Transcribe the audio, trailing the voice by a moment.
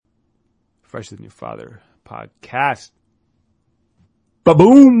Fresher Than Your Father podcast.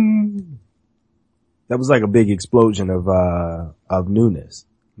 Ba-boom! That was like a big explosion of newness.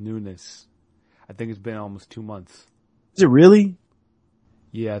 Newness. I think it's been almost 2 months. Is it really?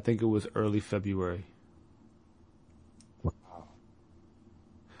 Yeah, I think it was early February. Wow.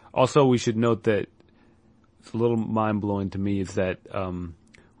 Also, we should note that it's a little mind-blowing to me is that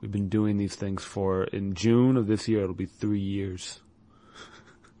we've been doing these things in June of this year, it'll be 3 years.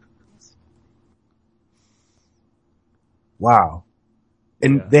 Wow.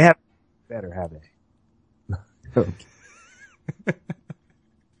 And they have better, have they? Okay.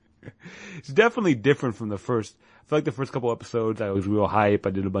 It's definitely different from the first. I feel like the first couple episodes, I was real hype. I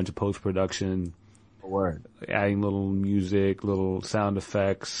did a bunch of post-production. Word. Adding little music, little sound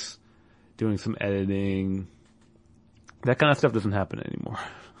effects, doing some editing. That kind of stuff doesn't happen anymore.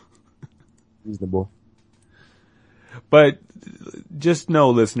 Reasonable. But just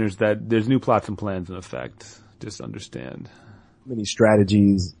know, listeners, that there's new plots and plans in effect. Just understand. Many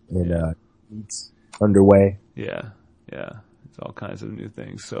strategies and it's underway. Yeah. It's all kinds of new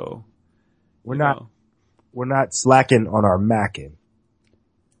things. So we're not slacking on our macking.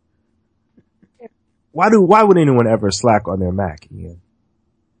 Why would anyone ever slack on their Mac? Yeah.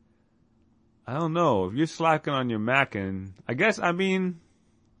 I don't know. If you're slacking on your macking,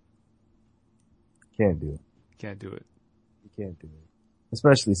 Can't do it. Can't do it. You can't do it.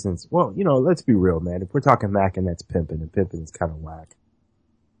 Especially since, well, let's be real, man. If we're talking macking, that's pimping, and pimping is kind of whack.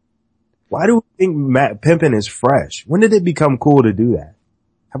 Why do we think pimping is fresh? When did it become cool to do that?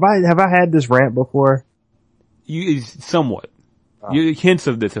 Have I had this rant before? Somewhat. Hints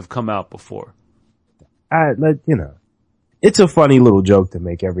of this have come out before. It's a funny little joke to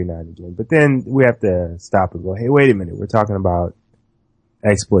make every now and again, but then we have to stop and go, hey, wait a minute. We're talking about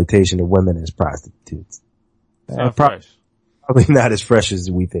exploitation of women as prostitutes. It's not fresh. Probably not as fresh as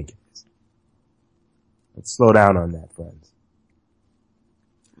we think it is. Let's slow down on that, friends.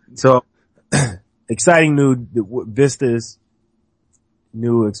 So, exciting new vistas,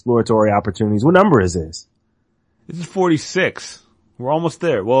 new exploratory opportunities. What number is this? This is 46. We're almost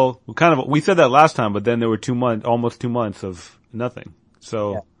there. Well, we said that last time, but then there were almost 2 months of nothing.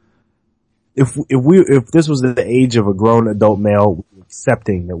 So, yeah. If this was the age of a grown adult male, we're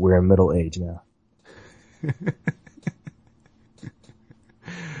accepting that we're in middle age now.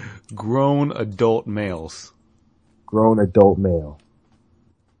 Grown adult males. Grown adult male.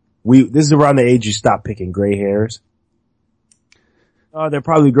 This is around the age you stop picking gray hairs. Oh,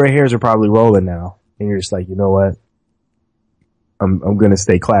 gray hairs are probably rolling now. And you're just like, you know what? I'm gonna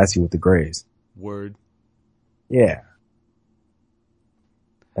stay classy with the grays. Word. Yeah.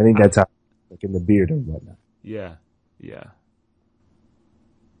 I think that's how, like in the beard and whatnot. Yeah.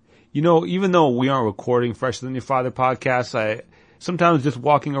 Even though we aren't recording Fresher Than Your Father podcast, sometimes just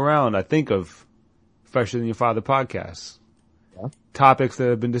walking around, I think of Fresher Than Your Father podcasts. Yeah. Topics that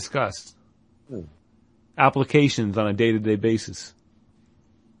have been discussed. Applications on a day-to-day basis.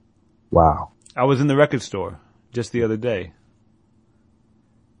 Wow. I was in the record store just the other day.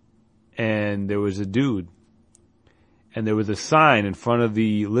 And there was a dude. And there was a sign in front of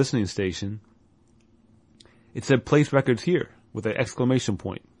the listening station. It said, place records here, with an exclamation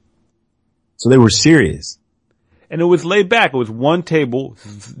point. So they were serious. And it was laid back. It was one table.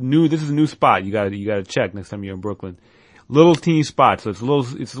 This is a new spot. You gotta check next time you're in Brooklyn. Little teeny spot. So it's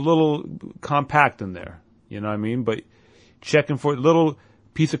a little compact in there. You know what I mean? But checking for a little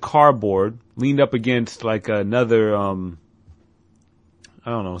piece of cardboard leaned up against like another, I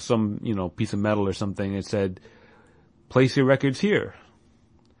don't know, some, piece of metal or something. It said, place your records here.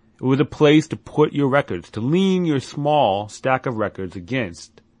 It was a place to put your records, to lean your small stack of records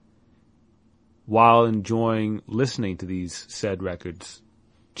against while enjoying listening to these said records,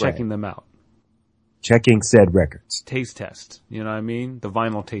 checking them out. Checking said records. Taste test. You know what I mean? The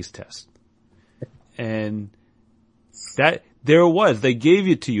vinyl taste test. And there it was. They gave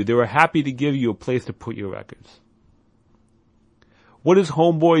it to you. They were happy to give you a place to put your records. What does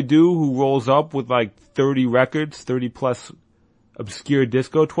homeboy do who rolls up with like 30 records, 30 plus obscure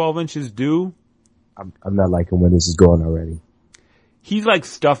disco 12 inches do? I'm not liking where this is going already. He's like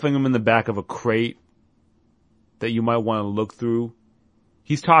stuffing them in the back of a crate that you might want to look through.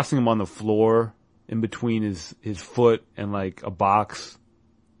 He's tossing them on the floor in between his foot and like a box.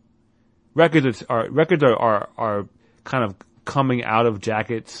 Records are kind of coming out of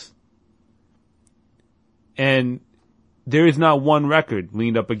jackets. And there is not one record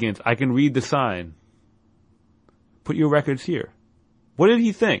leaned up against. I can read the sign. Put your records here. What did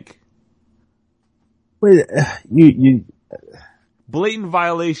he think? Wait, you blatant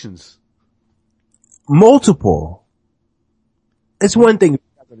violations. Multiple. It's one thing if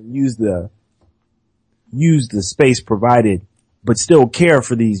you're not going to use the use the space provided, but still care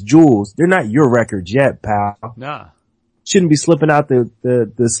for these jewels, they're not your records yet, pal. Nah. Shouldn't be slipping out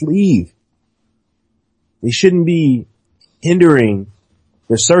the sleeve. They shouldn't be hindering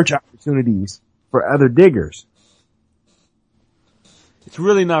the search opportunities for other diggers. It's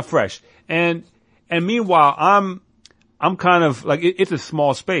really not fresh. And meanwhile, I'm kind of like, it's a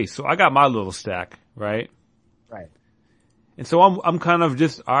small space. So I got my little stack, right? Right. And so I'm kind of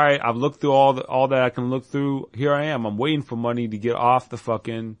just, all right, I've looked through all that I can look through. Here I am. I'm waiting for money to get off the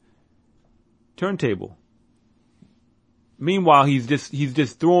fucking turntable. Meanwhile, he's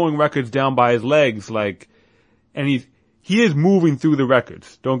just throwing records down by his legs, like, and he is moving through the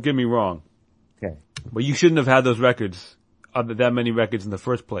records. Don't get me wrong. Okay. But you shouldn't have had those records, that many records in the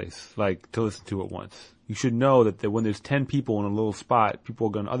first place, like, to listen to it once. You should know that when there's 10 people in a little spot,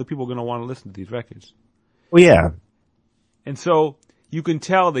 other people are gonna want to listen to these records. Well, yeah. And so, you can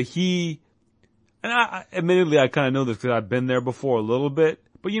tell that admittedly I kinda know this because I've been there before a little bit,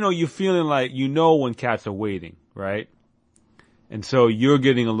 but you're feeling like, when cats are waiting, right? And so you're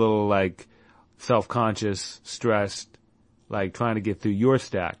getting a little like self-conscious, stressed, like trying to get through your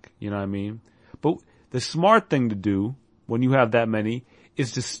stack. You know what I mean? But the smart thing to do when you have that many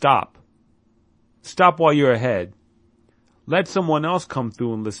is to stop. Stop while you're ahead. Let someone else come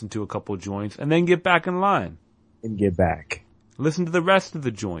through and listen to a couple joints and then get back in line. And get back. Listen to the rest of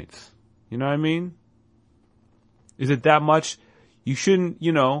the joints. You know what I mean? Is it that much? You shouldn't,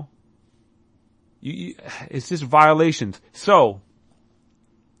 it's just violations. So,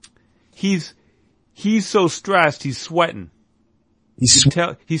 he's so stressed, he's sweating.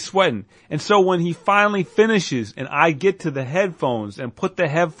 He's sweating. And so when he finally finishes and I get to the headphones and put the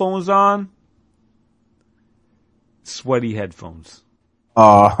headphones on, sweaty headphones.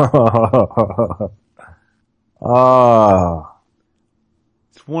 It's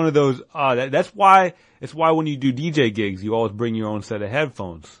one of those, that's why when you do DJ gigs, you always bring your own set of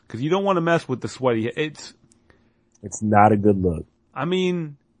headphones. Cause you don't want to mess with the sweaty, it's not a good look. I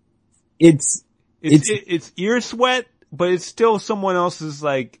mean, it's ear sweat, but it's still someone else's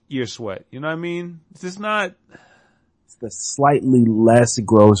like ear sweat. You know what I mean? It's just not. It's the slightly less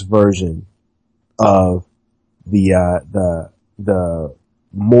gross version of the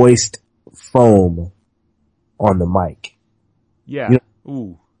moist foam on the mic. Yeah.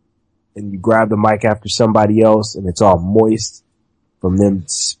 Ooh. And you grab the mic after somebody else and it's all moist from them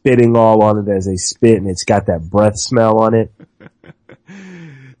spitting all on it as they spit and it's got that breath smell on it.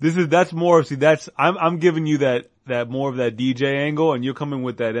 I'm giving you that more of that DJ angle and you're coming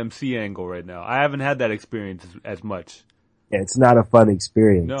with that MC angle right now. I haven't had that experience as much. Yeah, it's not a fun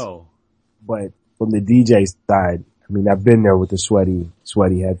experience. No. But from the DJ side, I mean, I've been there with the sweaty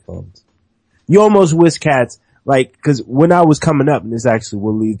headphones. You almost wish cats, like, cause when I was coming up, and this actually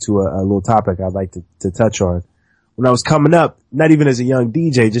will lead to a little topic I'd like to touch on. When I was coming up, not even as a young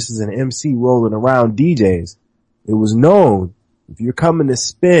DJ, just as an MC rolling around DJs, it was known, if you're coming to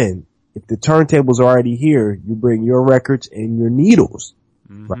spin, if the turntable's already here, you bring your records and your needles.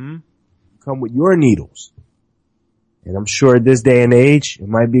 Mm-hmm. Right? Come with your needles. And I'm sure at this day and age, it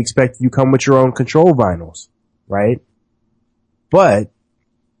might be expected you come with your own control vinyls, right? But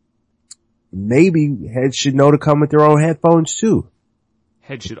maybe heads should know to come with their own headphones too.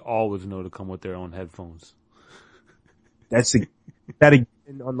 Heads should always know to come with their own headphones. That again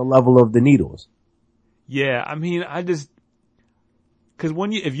on the level of the needles. Yeah, I mean, cause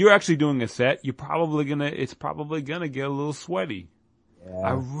if you're actually doing a set, it's probably gonna get a little sweaty. Yeah.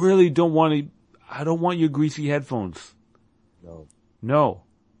 I really don't want your greasy headphones. No. No.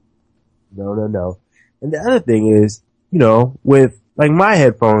 And the other thing is, with like my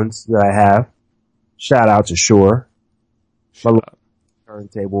headphones that I have, shout out to Shure, my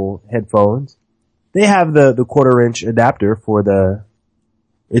turntable headphones. They have the 1/4-inch adapter for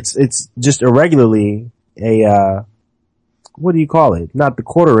it's just irregularly what do you call it? Not the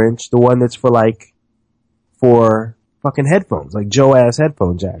 1/4-inch, the one that's for fucking headphones, like Joe ass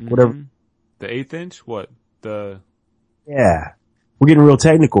headphone jack, whatever. The 1/8 inch? What? Yeah. We're getting real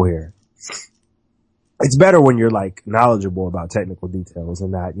technical here. It's better when you're like knowledgeable about technical details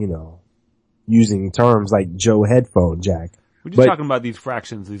and not, using terms like Joe headphone jack. We're just talking about these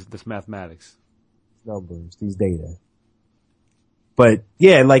fractions, this mathematics. Numbers, these data. But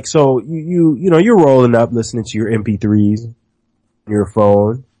yeah, like, so you're rolling up listening to your MP3s on your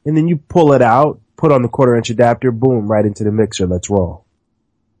phone and then you pull it out, put on the 1/4-inch adapter, boom, right into the mixer. Let's roll.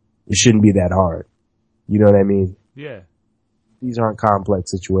 It shouldn't be that hard. You know what I mean? Yeah. These aren't complex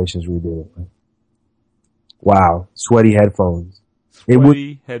situations we're dealing with. Wow. Sweaty headphones.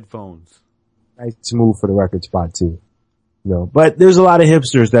 Headphones. Nice move for the record spot too. You know, but there's a lot of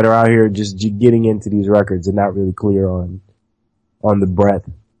hipsters that are out here just getting into these records and not really clear on the breadth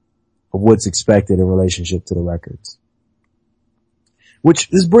of what's expected in relationship to the records. Which,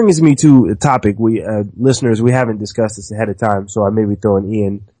 this brings me to a topic listeners, we haven't discussed this ahead of time, so I may be throwing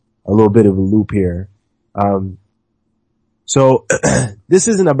Ian a little bit of a loop here. So this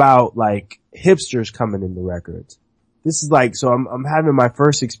isn't about like hipsters coming into records. This is like, so I'm having my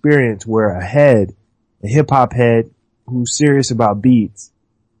first experience where a hip hop head who's serious about beats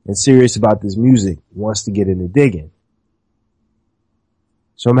and serious about this music wants to get into digging.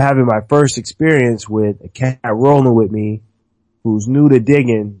 So I'm having my first experience with a cat rolling with me who's new to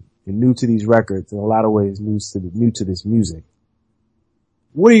digging and new to these records, in a lot of ways new to this music.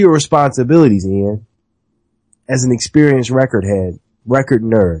 What are your responsibilities, Ian, as an experienced record head, record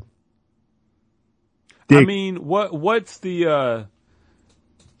nerd? I mean, what's the,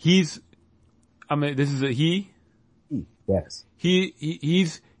 this is a he? Yes.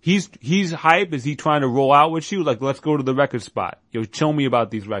 He's hype. Is he trying to roll out with you? Like, let's go to the record spot. Yo, show me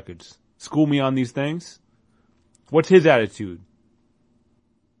about these records. School me on these things. What's his attitude?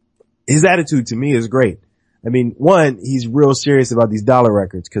 His attitude to me is great. I mean, one, he's real serious about these dollar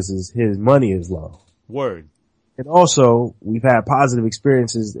records because his money is low. Word. And also, we've had positive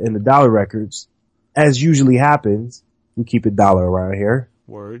experiences in the dollar records. As usually happens, we keep it dollar around here.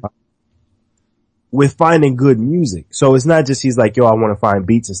 Word. With finding good music. So it's not just he's like, yo, I want to find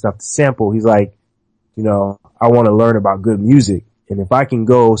beats and stuff to sample. He's like, you know, I want to learn about good music. And if I can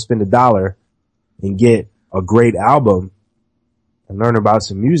go spend $1 and get a great album and learn about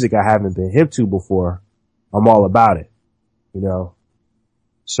some music I haven't been hip to before, I'm all about it, you know?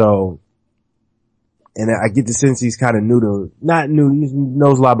 So, and I get the sense he's kind of not new, he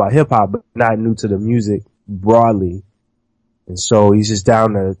knows a lot about hip hop, but not new to the music broadly. And so he's just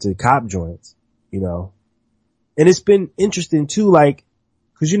down to cop joints, you know? And it's been interesting too, like,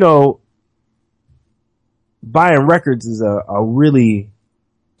 cause you know, buying records is a really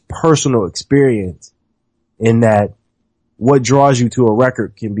personal experience in that what draws you to a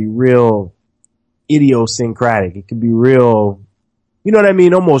record can be real idiosyncratic. It can be real, you know what I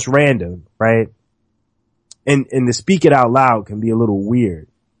mean? Almost random, right? And to speak it out loud can be a little weird.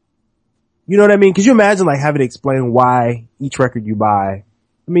 You know what I mean? Could you imagine like having to explain why each record you buy?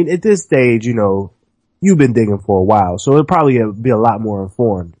 I mean, at this stage, you know, you've been digging for a while, so it'll probably be a lot more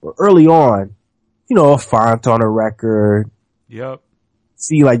informed. But early on, you know, a font on a record. Yep.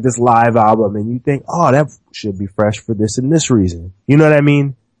 See like this live album and you think, oh, that should be fresh for this and this reason. You know what I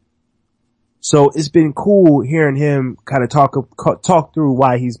mean? So it's been cool hearing him kind of talk through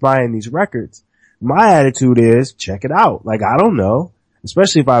why he's buying these records. My attitude is check it out. Like, I don't know,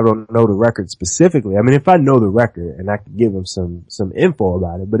 especially if I don't know the record specifically. I mean, if I know the record and I can give him some info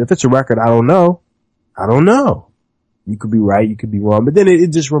about it, but if it's a record I don't know, I don't know. You could be right, you could be wrong, but then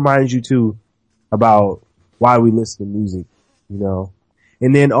it just reminds you too about why we listen to music, you know?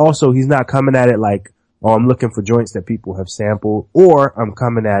 And then also he's not coming at it like, oh, I'm looking for joints that people have sampled, or I'm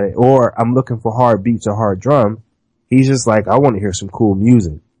coming at it, or I'm looking for hard beats or hard drum. He's just like, I want to hear some cool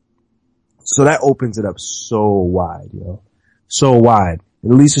music. So that opens it up so wide, yo. So wide.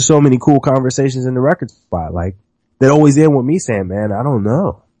 It leads to so many cool conversations in the record spot, like, that always end with me saying, man, I don't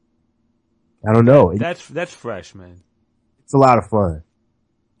know. I don't know. That's fresh, man. It's a lot of fun.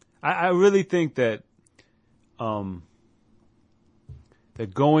 I really think that, that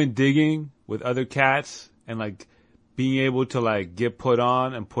going digging with other cats and like being able to like get put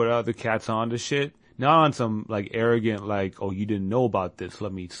on and put other cats on to shit, not on some like arrogant like, oh, you didn't know about this,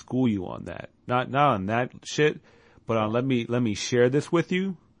 let me school you on that. Not on that shit, but on let me share this with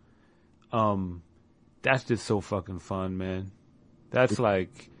you. That's just so fucking fun, man. That's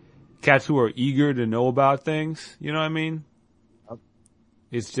like cats who are eager to know about things, you know what I mean?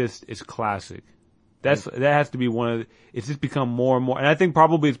 It's classic. That has to be it's just become more and more, and I think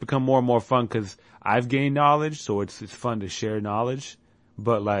probably it's become more and more fun because I've gained knowledge, so it's fun to share knowledge,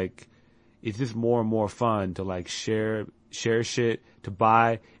 but like, it's just more and more fun to like share shit, to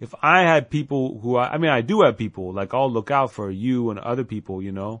buy. If I had people who I do have people, like I'll look out for you and other people,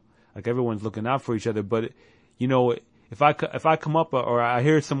 you know, like everyone's looking out for each other, but you know, if I come up or I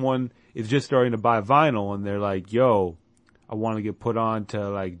hear someone is just starting to buy vinyl and they're like, yo, I want to get put on to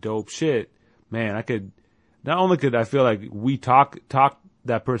like dope shit, man, I feel like we talk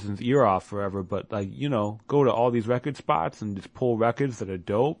that person's ear off forever, but like, you know, go to all these record spots and just pull records that are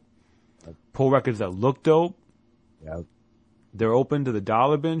dope, pull records that look dope. Yeah. They're open to the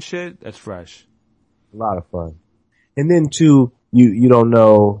dollar bin shit. That's fresh. A lot of fun. And then too, you don't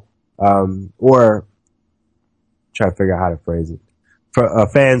know, or try to figure out how to phrase it. For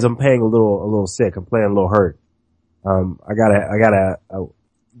fans, I'm playing a little sick. I'm playing a little hurt.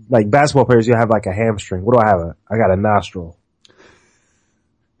 like basketball players, you have like a hamstring. What do I have? I got a nostril.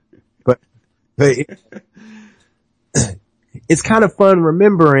 But it's kind of fun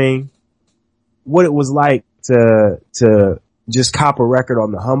remembering what it was like to just cop a record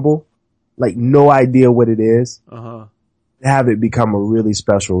on the humble, like no idea what it is, have it become a really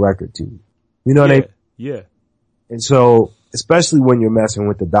special record to you. You know what I mean? Yeah. And so, especially when you're messing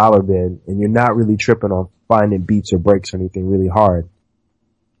with the dollar bin and you're not really tripping on finding beats or breaks or anything really hard,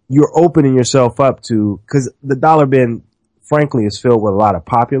 you're opening yourself up to, cause the dollar bin, frankly, is filled with a lot of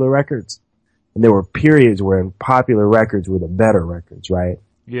popular records. And there were periods when popular records were the better records, right?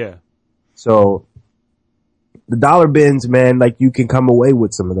 Yeah. So, the dollar bins, man, like you can come away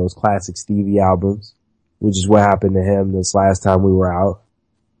with some of those classic Stevie albums, which is what happened to him this last time we were out,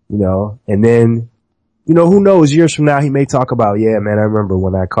 you know, and then, you know, who knows, years from now he may talk about, yeah, man, I remember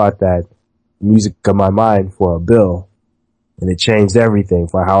when I caught that Music of My Mind for a bill and it changed everything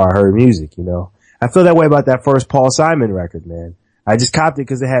for how I heard music, you know. I feel that way about that first Paul Simon record, man. I just copped it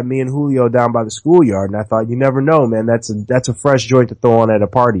because it had me and Julio down by the schoolyard and I thought, you never know, man, that's a fresh joint to throw on at a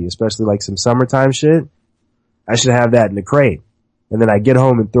party, especially like some summertime shit. I should have that in the crate. And then I get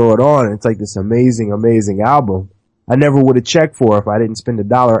home and throw it on and it's like this amazing, amazing album I never would have checked for if I didn't spend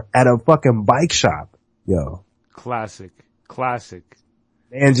 $1 at a fucking bike shop. Yo. Classic.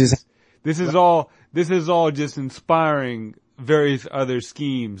 And just, this is all just inspiring various other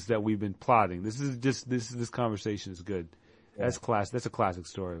schemes that we've been plotting. This conversation is good. Yeah. That's a classic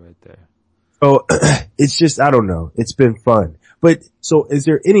story right there. So, it's just, I don't know. It's been fun. But, so is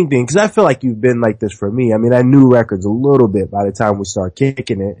there anything, cause I feel like you've been like this for me. I mean, I knew records a little bit by the time we started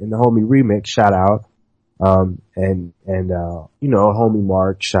kicking it, and the homie Remix, shout out. You know, homie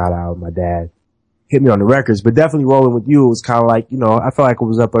Mark, shout out, my dad, hit me on the records, but definitely rolling with you, it was kind of like, you know, I felt like it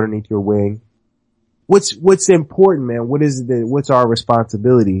was up underneath your wing. What's important, man? What's our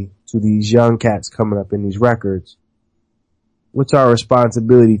responsibility to these young cats coming up in these records? What's our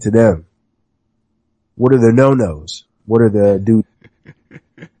responsibility to them? What are the no-nos? What are the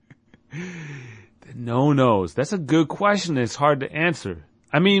The no-nos. That's a good question. It's hard to answer.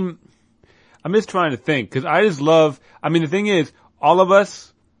 I mean, I'm just trying to think, cause I just love, I mean, the thing is, all of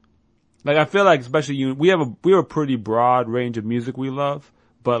us, like, I feel like, especially you, we have a pretty broad range of music we love,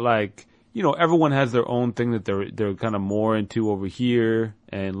 but like, you know, everyone has their own thing that they're kind of more into over here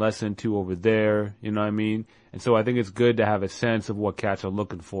and less into over there, you know what I mean? And so I think it's good to have a sense of what cats are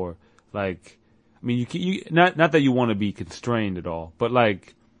looking for. Like, I mean, not that you want to be constrained at all, but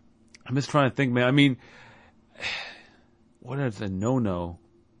like, I'm just trying to think, man. I mean, what is a no-no?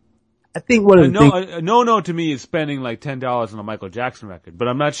 I think one of the things, a no-no to me is spending like $10 on a Michael Jackson record, but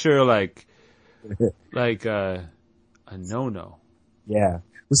I'm not sure like a no-no. Yeah.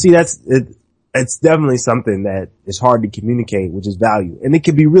 Well, see, it's definitely something that is hard to communicate, which is value. And it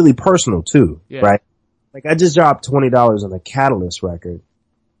can be really personal too, right? Like I just dropped $20 on a Catalyst record.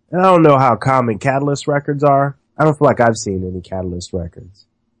 And I don't know how common Catalyst records are. I don't feel like I've seen any Catalyst records.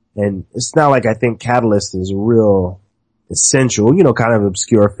 And it's not like I think Catalyst is real essential, you know, kind of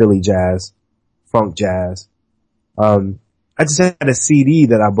obscure Philly jazz, funk jazz. I just had a CD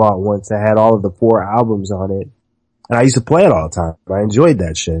that I bought once that had all of the 4 albums on it. And I used to play it all the time. I enjoyed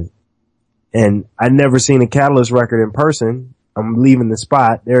that shit. And I'd never seen a Catalyst record in person. I'm leaving the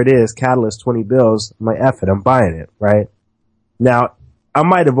spot. There it is. Catalyst, 20 bills. I'm like, F it. I'm buying it, right? Now, I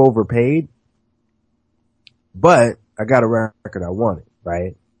might have overpaid, but I got a record I wanted,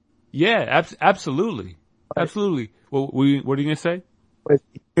 right? Yeah, absolutely. Absolutely. Well, what are you going to say? But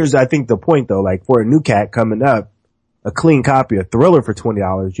here's, I think, the point though, like for a new cat coming up, a clean copy of Thriller for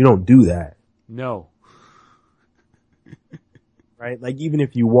 $20, you don't do that. No. Right? Like even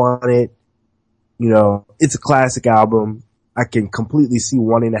if you want it, you know, it's a classic album. I can completely see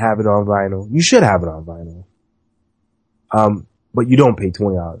wanting to have it on vinyl. You should have it on vinyl. But you don't pay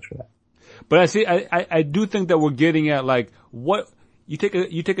 $20 for that. But I do think that we're getting at like what you take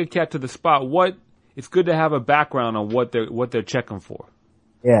a cat to the spot. It's good to have a background on what they're checking for.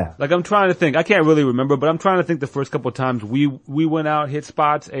 Yeah. Like I'm trying to think. I can't really remember, but I'm trying to think the first couple of times we went out, hit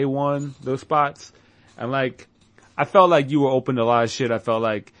spots, A1, those spots, and like I felt like you were open to a lot of shit. I felt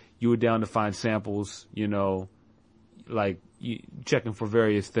like you were down to find samples, you know, like checking for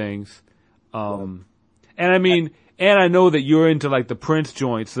various things. And I mean, and I know that you're into like the Prince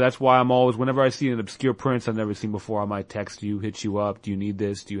joints, so that's why I'm always, whenever I see an obscure Prince I've never seen before, I might text you, hit you up. Do you need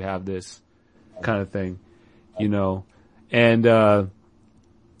this? Do you have this? Kind of thing, you know. And I'm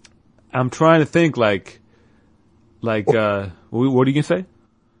trying to think like what are you gonna say?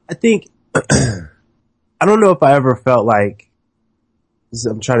 I think I don't know if I ever felt like,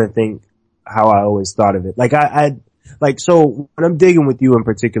 I'm trying to think how I always thought of it. Like I Like, so when I'm digging with you in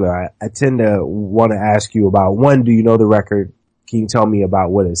particular, I tend to want to ask you about, one, do you know the record? Can you tell me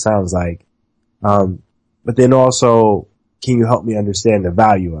about what it sounds like? But then also, can you help me understand the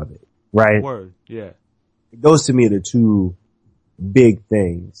value of it? Right? Word, yeah. Those to me are the two big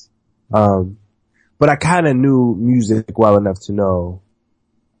things. But I kind of knew music well enough to know,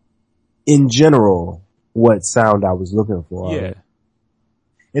 in general, what sound I was looking for. Yeah.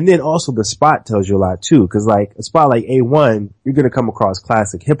 And then also the spot tells you a lot too, cause like a spot like A1, you're gonna come across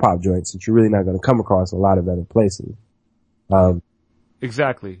classic hip hop joints that you're really not gonna come across a lot of other places.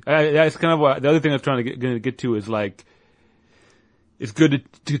 Exactly. That's kind of what, the other thing I was trying to get to is like, it's good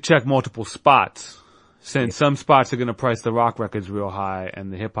to check multiple spots. Since some spots are going to price the rock records real high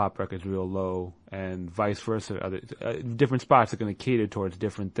and the hip hop records real low, and vice versa. Other different spots are going to cater towards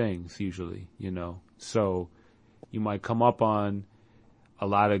different things usually, you know. So you might come up on a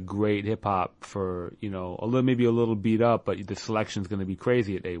lot of great hip hop for, you know, maybe a little beat up, but the selection's going to be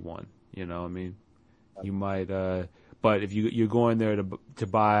crazy at A1. You know what I mean? You might, but if you're going there to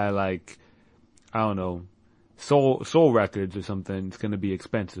buy like, I don't know, soul records or something, it's going to be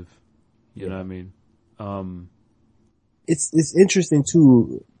expensive. You know what I mean? It's interesting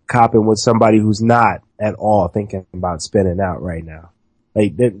too, copping with somebody who's not at all thinking about spinning out right now.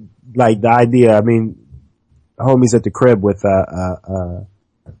 Like the idea, I mean, homies at the crib with,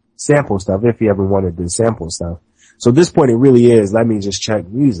 sample stuff, if you ever wanted to sample stuff. So at this point it really is, let me just check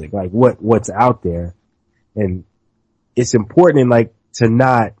music, like what's out there. And it's important, like, to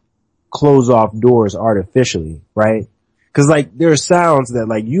not close off doors artificially, right? Cause like there are sounds that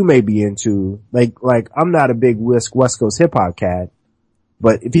like you may be into, like I'm not a big West Coast hip hop cat,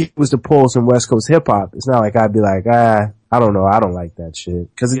 but if he was to pull some West Coast hip hop, it's not like I'd be like, I don't know, I don't like that shit.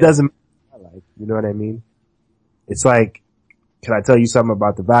 Cause it doesn't, like, you know what I mean? It's like, can I tell you something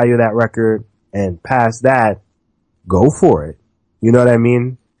about the value of that record? And past that, go for it. You know what I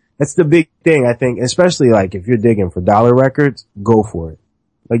mean? That's the big thing, I think, especially like if you're digging for dollar records, go for it.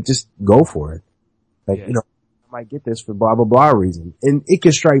 Like just go for it. Like, you know, I might get this for blah, blah, blah reason. And it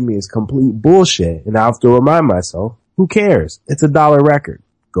can strike me as complete bullshit. And I have to remind myself, who cares? It's a dollar record.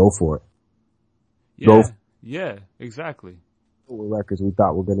 Go for it. Yeah. Yeah, exactly. Records we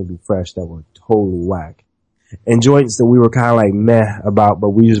thought were going to be fresh that were totally whack. And joints that we were kind of like meh about, but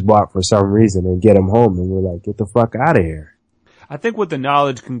we just bought for some reason and get them home and we're like, get the fuck out of here. I think what the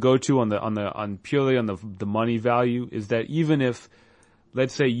knowledge can go to on purely on the money value is that even if,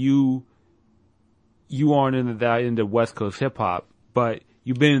 let's say you aren't into West Coast hip hop, but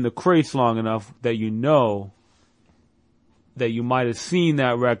you've been in the crates long enough that you know that you might have seen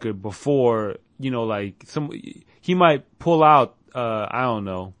that record before, you know, like he might pull out, I don't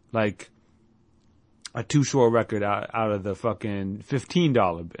know, like a Too Short record out of the fucking $15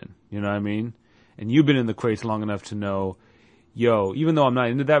 bin. You know what I mean? And you've been in the crates long enough to know, yo, even though I'm not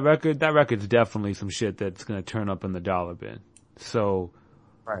into that record's definitely some shit that's gonna turn up in the dollar bin. So,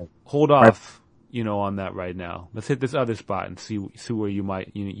 hold off, you know, on that right now. Let's hit this other spot and see where you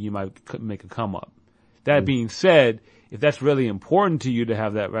might make a come up. That being said, if that's really important to you to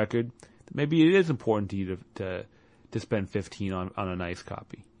have that record, maybe it is important to you to spend 15 on a nice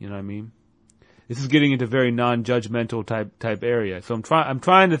copy. You know what I mean? This is getting into very non-judgmental type area. So I'm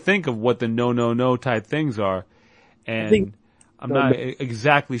trying to think of what the no type things are, and I'm not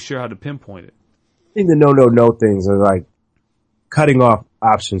exactly sure how to pinpoint it. I think the no things are like cutting off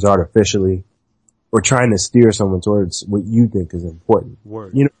options artificially or trying to steer someone towards what you think is important.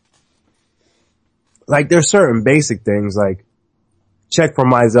 Word. You know, like there's certain basic things like check for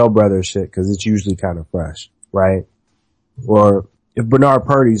Mizell Brothers shit because it's usually kind of fresh, right? Or if Bernard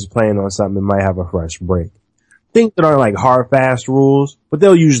Purdy's playing on something, it might have a fresh break. Things that aren't like hard, fast rules, but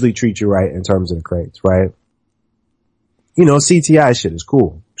they'll usually treat you right in terms of the crates, right? You know, CTI shit is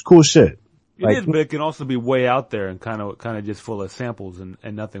cool. It's cool shit. It is, but it can also be way out there and kind of just full of samples and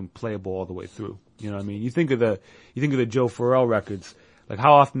nothing playable all the way through. You know what I mean? You think of the Joe Farrell records. Like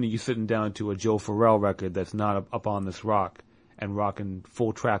how often are you sitting down to a Joe Farrell record that's not up on this rock and rocking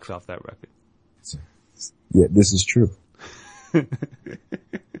full tracks off that record? Yeah, this is true.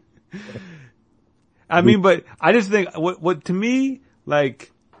 I mean, but I just think what to me,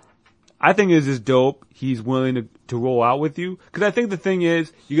 like, I think is just dope. He's willing to roll out with you. Cause I think the thing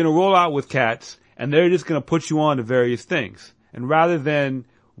is, you're gonna roll out with cats and they're just gonna put you on to various things. And rather than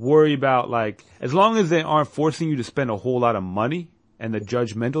worry about like, as long as they aren't forcing you to spend a whole lot of money and the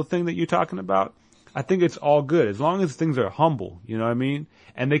judgmental thing that you're talking about, I think it's all good. As long as things are humble, you know what I mean?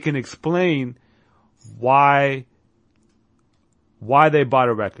 And they can explain why they bought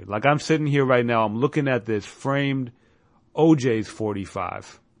a record. Like I'm sitting here right now, I'm looking at this framed OJ's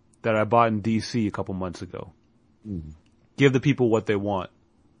 45 that I bought in DC a couple months ago. Mm. Give the people what they want.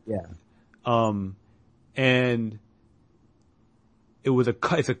 Yeah. And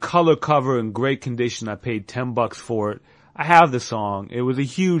it's a color cover in great condition. I paid $10 for it. I have the song. It was a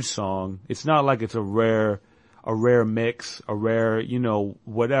huge song. It's not like it's a rare mix, a rare,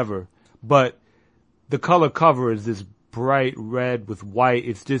 whatever. But the color cover is this bright red with white.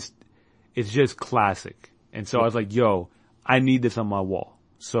 It's just classic. And so I was like, yo, I need this on my wall.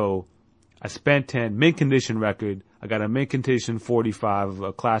 So I spent 10, mint condition record. I got a mint condition 45,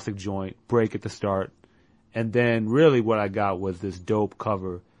 a classic joint, break at the start. And then really what I got was this dope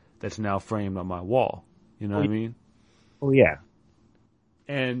cover that's now framed on my wall. You know what I mean? Oh yeah.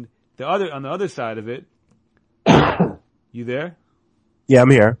 And on the other side of it, you there? Yeah, I'm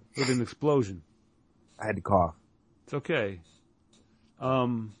here. With an explosion. I had to cough. It's okay.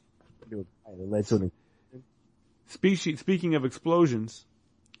 Speaking of explosions,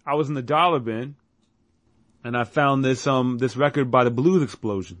 I was in the dollar bin and I found this record by the Blues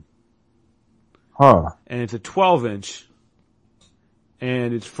Explosion. Huh. And it's a 12-inch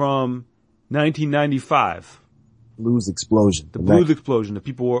and it's from 1995. Blues Explosion. The Blues Explosion. The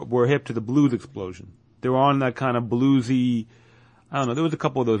people were hip to the Blues Explosion. They were on that kind of bluesy, I don't know, there was a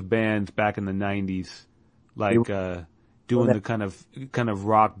couple of those bands back in the 90s, like, doing the kind of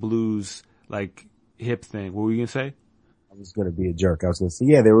rock blues, like, hip thing. What were you gonna say? I was gonna be a jerk. I was gonna say,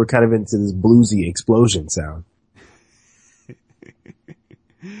 yeah, they were kind of into this bluesy explosion sound.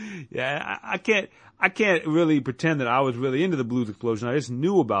 Yeah, I can't really pretend that I was really into the Blues Explosion. I just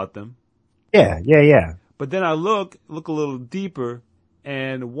knew about them. Yeah. But then I look a little deeper,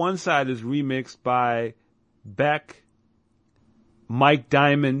 and one side is remixed by Beck, Mike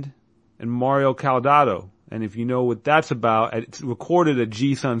Diamond, and Mario Caldato. And if you know what that's about, it's recorded at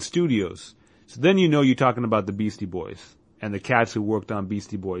G-Sun Studios. So then you know you're talking about the Beastie Boys and the cats who worked on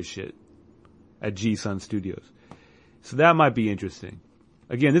Beastie Boys shit at G-Sun Studios. So that might be interesting.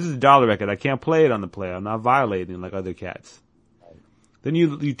 Again, this is a dollar record. I can't play it on the player. I'm not violating like other cats. Then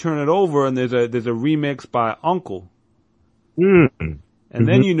you turn it over and there's a remix by Uncle. Mm. And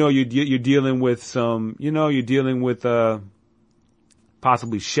then you're dealing with you're dealing with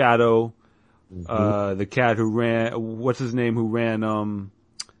possibly Shadow, the cat who ran who ran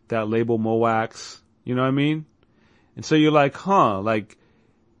that label Moax, you know what I mean? And so you're like, like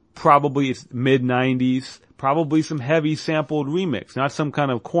probably it's mid 90s, probably some heavy sampled remix, not some kind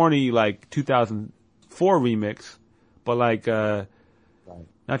of corny like 2004 remix, but like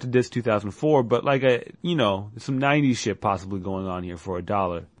not to diss 2004, but like some 90s shit possibly going on here for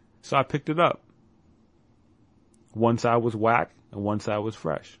 $1. So I picked it up. One side was whack and one side was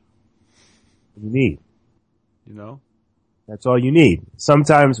fresh. You need. You know? That's all you need.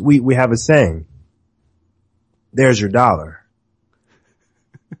 Sometimes we have a saying. There's your dollar.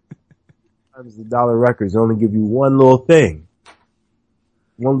 Sometimes the dollar records only give you one little thing.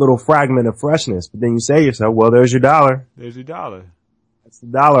 One little fragment of freshness. But then you say to yourself, well, there's your dollar. There's your dollar. That's the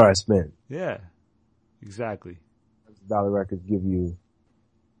dollar I spent. Yeah. Exactly. The dollar records give you,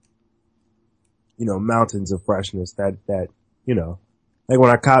 mountains of freshness that, like when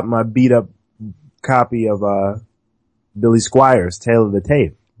I caught my beat up copy of, Billy Squires' Tale of the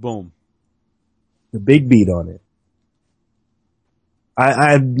Tape. Boom. The big beat on it.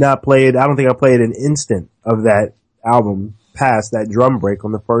 I have not played, I don't think I played an instant of that album past that drum break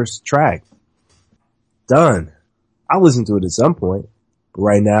on the first track. Done. I'll listen to it at some point. But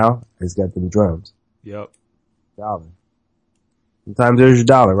right now, it's got them drums. Yep. Dollar. Sometimes there's your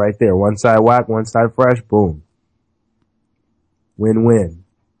dollar right there. One side whack, one side fresh, boom. Win-win.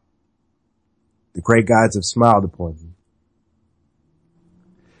 The great gods have smiled upon you.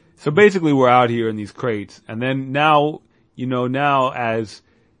 So basically we're out here in these crates, and then now as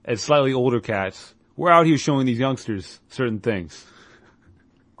slightly older cats, we're out here showing these youngsters certain things.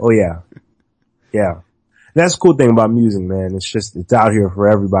 Oh yeah. Yeah. That's the cool thing about music, man. It's out here for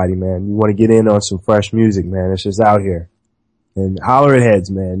everybody, man. You want to get in on some fresh music, man. It's just out here. And holler at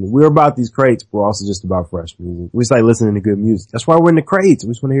heads, man. We're about these crates, but we're also just about fresh music. We just like listening to good music. That's why we're in the crates.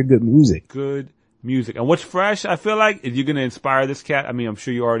 We just want to hear good music. Good music. And what's fresh, I feel like, if you're going to inspire this cat, I mean, I'm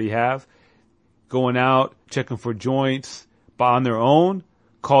sure you already have, going out, checking for joints, but on their own,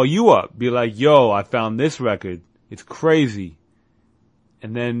 call you up. Be like, yo, I found this record. It's crazy.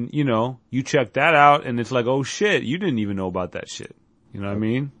 And then, you check that out and it's like, oh shit, you didn't even know about that shit. You know what I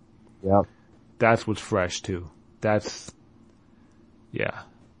mean? Yep. That's what's fresh too. Yeah.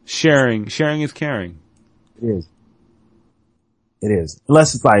 Sharing is caring. It is. It is.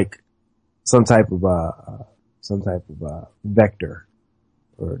 Unless it's like some type of vector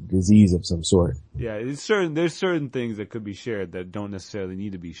or disease of some sort. Yeah, there's certain things that could be shared that don't necessarily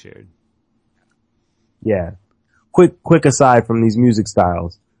need to be shared. Yeah. quick aside from these music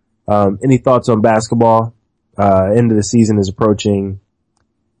styles. Any thoughts on basketball? End of the season is approaching.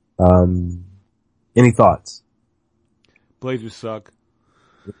 Any thoughts? Blazers suck.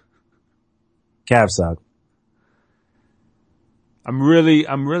 Cavs suck. I'm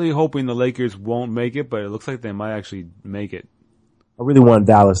really hoping the Lakers won't make it, but it looks like they might actually make it. I really want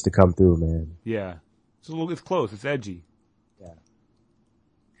Dallas to come through, man. Yeah. It's close. It's edgy.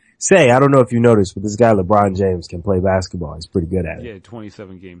 Yeah. I don't know if you noticed, but this guy LeBron James can play basketball. He's pretty good at it. Yeah,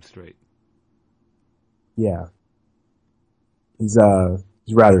 27 games straight. Yeah. He's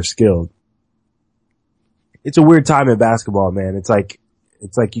rather skilled. It's a weird time in basketball, man. It's like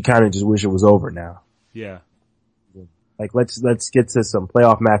you kind of just wish it was over now. Yeah. Like let's get to some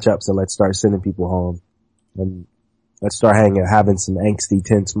playoff matchups and let's start sending people home. And let's start having some angsty,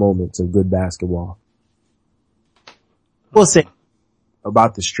 tense moments of good basketball. We'll say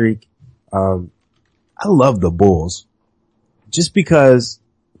about the streak. I love the Bulls. Just because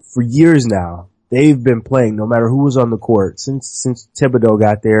for years now, they've been playing no matter who was on the court since Thibodeau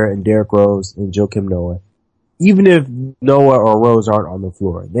got there and Derrick Rose and Joakim Noah. Even if Noah or Rose aren't on the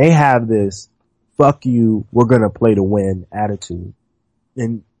floor, they have this fuck you, we're gonna play to win attitude.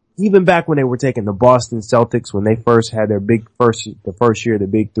 And even back when they were taking the Boston Celtics, when they first had their the first year, the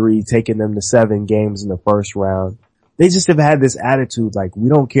big three, taking them to 7 games in the first round, they just have had this attitude like, we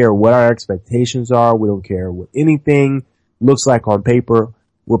don't care what our expectations are, we don't care what anything looks like on paper,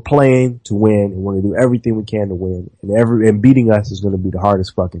 we're playing to win and we're gonna do everything we can to win. And beating us is gonna be the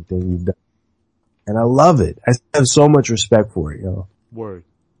hardest fucking thing we've done. And I love it. I have so much respect for it, yo. Word.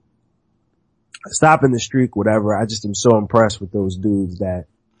 Stopping the streak, whatever. I just am so impressed with those dudes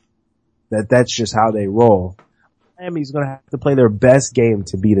that's just how they roll. Miami's gonna have to play their best game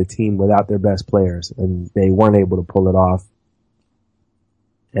to beat a team without their best players, and they weren't able to pull it off.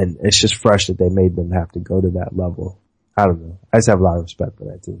 And it's just fresh that they made them have to go to that level. I don't know. I just have a lot of respect for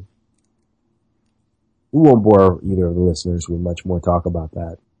that team. We won't bore either of the listeners with much more talk about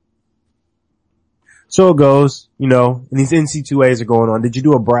that. So it goes, and these NC2As are going on. Did you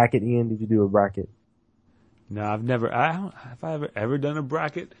do a bracket, Ian? Did you do a bracket? No, have I ever done a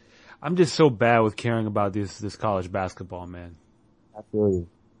bracket? I'm just so bad with caring about this college basketball, man. I feel you.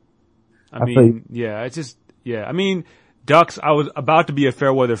 I mean, Ducks, I was about to be a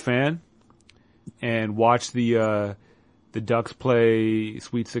Fairweather fan and watch the Ducks play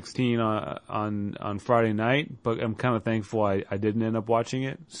Sweet 16 on Friday night, but I'm kind of thankful I didn't end up watching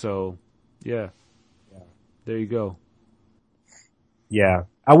it. So, yeah. There you go. Yeah.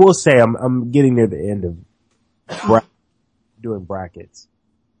 I will say I'm getting near the end of doing brackets.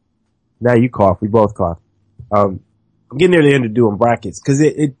 Now you cough. We both cough. I'm getting near the end of doing brackets because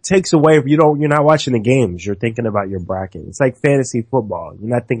it takes away if you're not watching the games. You're thinking about your bracket. It's like fantasy football.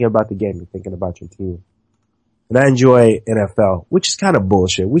 You're not thinking about the game. You're thinking about your team. And I enjoy NFL, which is kind of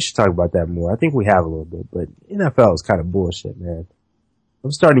bullshit. We should talk about that more. I think we have a little bit, but NFL is kind of bullshit, man.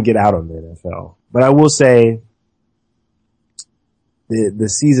 I'm starting to get out on the NFL. But I will say the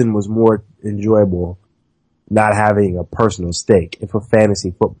season was more enjoyable not having a personal stake. If a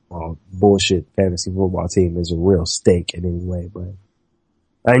fantasy football team is a real stake in any way, but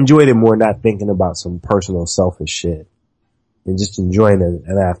I enjoyed it more not thinking about some personal selfish shit and just enjoying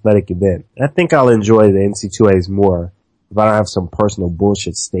an athletic event. I think I'll enjoy the NC2As more if I don't have some personal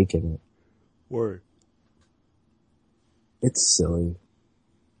bullshit stake in it. Word. It's silly.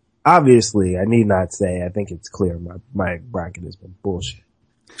 Obviously, I need not say, I think it's clear my bracket has been bullshit.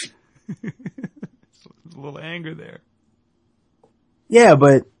 There's a little anger there. Yeah,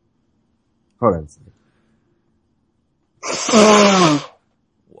 but, hold on a second.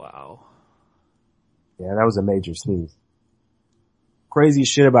 Wow. Yeah, that was a major sneeze. Crazy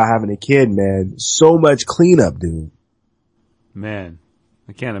shit about having a kid, man. So much cleanup, dude. Man,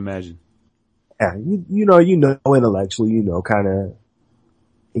 I can't imagine. Yeah, you know intellectually, kinda,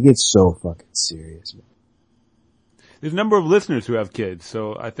 it gets so fucking serious, man. There's a number of listeners who have kids,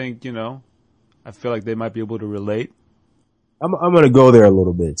 so I think, I feel like they might be able to relate. I'm gonna go there a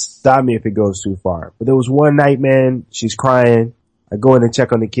little bit. Stop me if it goes too far. But there was one night, man, she's crying. I go in and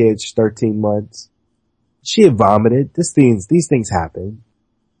check on the kid. She's 13 months. She had vomited. These things happen.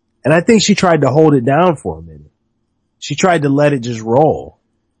 And I think she tried to hold it down for a minute. She tried to let it just roll.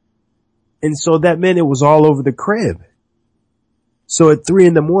 And so that meant it was all over the crib. So at 3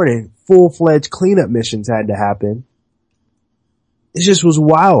 a.m, full-fledged cleanup missions had to happen. It just was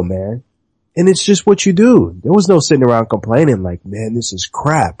wild, man. And it's just what you do. There was no sitting around complaining like, man, this is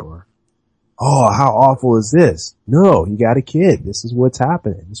crap, or, oh, how awful is this? No, you got a kid. This is what's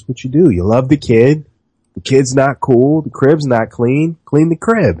happening. This is what you do. You love the kid. The kid's not cool. The crib's not clean. Clean the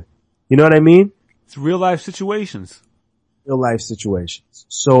crib. You know what I mean? It's real life situations. Real life situations.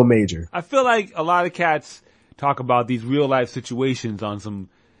 So major. I feel like a lot of cats talk about these real life situations on some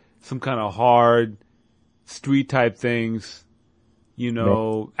kind of hard street type things, you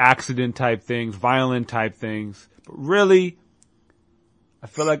know, accident type things, violent type things. But really, I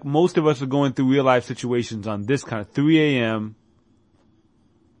feel like most of us are going through real life situations on this kind of 3 a.m.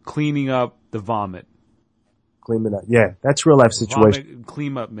 cleaning up the vomit. Cleaning up. Yeah, that's real life situation. Vomit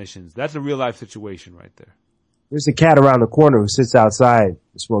clean up missions. That's a real life situation right there. There's a cat around the corner who sits outside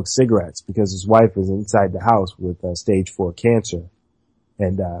and smokes cigarettes because his wife is inside the house with stage 4 cancer.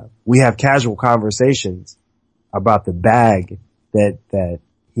 And we have casual conversations about the bag that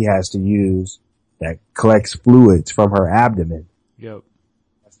he has to use that collects fluids from her abdomen. Yep.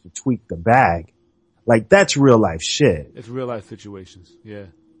 Has to tweak the bag. Like, that's real life shit. It's real life situations. Yeah.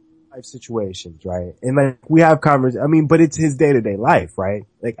 Life situations, right? And like, we have but it's his day-to-day life, right?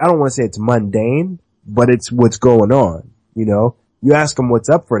 Like, I don't want to say it's mundane, but it's what's going on, you know? You ask him what's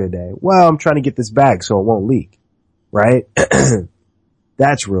up for today. Well, I'm trying to get this bag so it won't leak, right?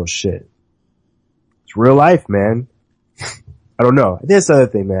 That's real shit. It's real life, man. I don't know. This other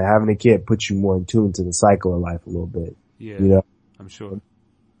thing, man, having a kid puts you more in tune to the cycle of life a little bit. Yeah. You know? I'm sure.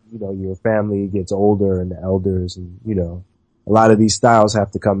 You know, your family gets older and the elders and, you know, a lot of these styles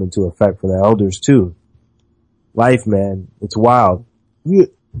have to come into effect for the elders too. Life, man, it's wild.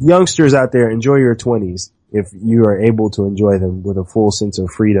 You youngsters out there, enjoy your 20s if you are able to enjoy them with a full sense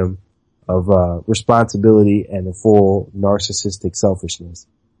of freedom, of responsibility, and a full narcissistic selfishness.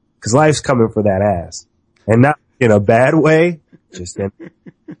 Cause life's coming for that ass. And not in a bad way, just in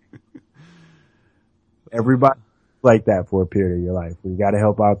everybody like that for a period of your life. We gotta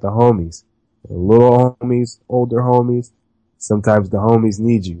help out the homies. The little homies, older homies. Sometimes the homies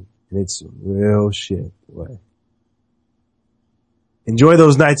need you. And it's some real shit, boy. Enjoy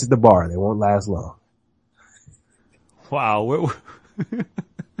those nights at the bar. They won't last long. Wow.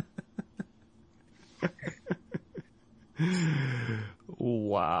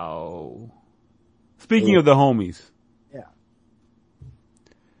 Wow. Speaking of the homies. Yeah.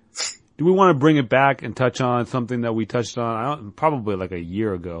 Do we want to bring it back and touch on something that we touched on probably like a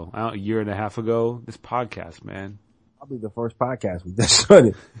year ago, a year and a half ago? This podcast, man. Probably the first podcast we touched on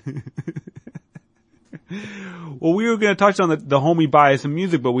it. Well, we were going to touch on the homie bias in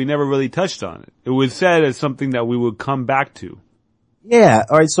music, but we never really touched on it. It was said as something that we would come back to. Yeah.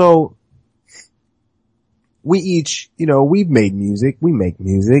 All right. So we each, you know, we've made music. We make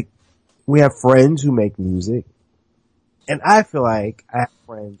music. We have friends who make music. And I feel like I have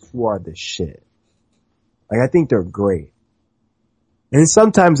friends who are the shit. Like, I think they're great. And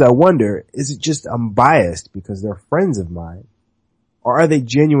sometimes I wonder, is it just I'm biased because they're friends of mine? Or are they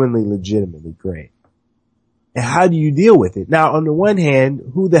genuinely, legitimately great? And how do you deal with it? Now, on the one hand,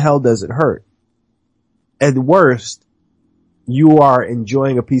 who the hell does it hurt? At worst, you are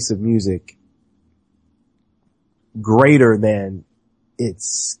enjoying a piece of music greater than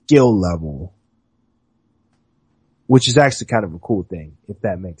its skill level, which is actually kind of a cool thing, if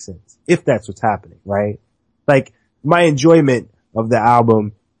that makes sense. If that's what's happening, right? Like, my enjoyment of the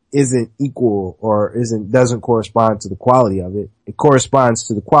album isn't equal or doesn't correspond to the quality of it. It corresponds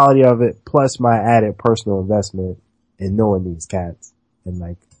to the quality of it plus my added personal investment in knowing these cats. And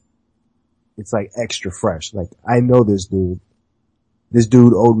like, it's like extra fresh. Like, I know this dude. This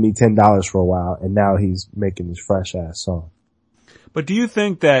dude owed me $10 for a while and now he's making this fresh ass song. But do you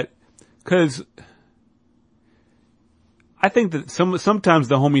think that, cause I think that sometimes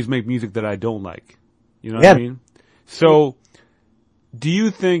the homies make music that I don't like. You know what I mean? So, do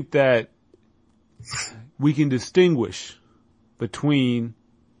you think that we can distinguish between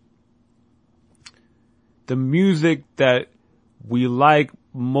the music that we like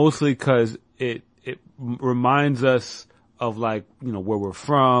mostly cause it reminds us of like, you know, where we're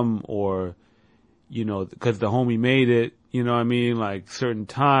from or, you know, cause the homie made it, you know what I mean? Like certain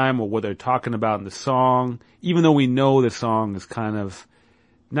time or what they're talking about in the song, even though we know the song is kind of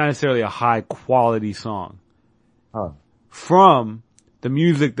not necessarily a high quality song. From the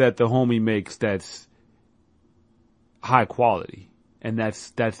music that the homie makes that's high quality. And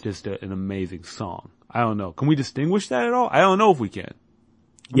that's just an amazing song. I don't know. Can we distinguish that at all? I don't know if we can.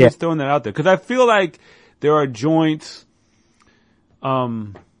 I'm just throwing that out there. Cause I feel like there are joints,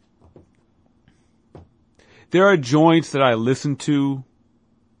 that I listen to.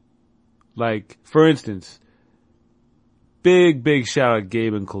 Like, for instance, big shout out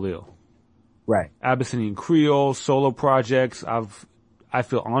Gabe and Khalil. Right. Abyssinian Creole, solo projects. I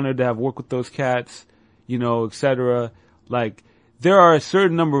feel honored to have worked with those cats, you know, etc. Like, there are a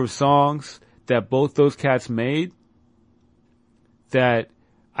certain number of songs that both those cats made that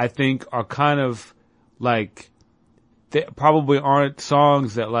I think are kind of like, they probably aren't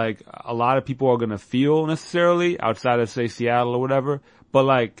songs that like a lot of people are gonna feel necessarily outside of say Seattle or whatever, but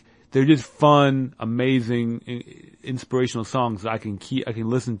like they're just fun, amazing, inspirational songs that I can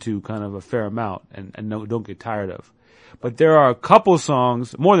listen to kind of a fair amount and don't get tired of. But there are a couple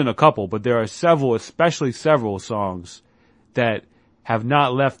songs, more than a couple, but there are several, especially several songs that have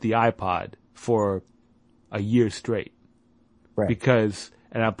not left the iPod for a year straight. Right. Because,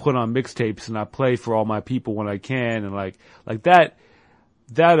 and I put on mixtapes and I play for all my people when I can, and like that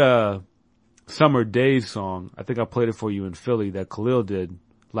Summer Days song, I think I played it for you in Philly, that Khalil did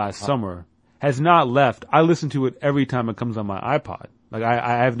last summer, has not left. I listen to it every time it comes on my iPod. Like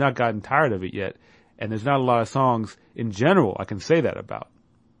I have not gotten tired of it yet. And there's not a lot of songs in general I can say that about.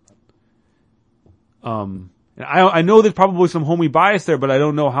 And I know there's probably some homie bias there, but I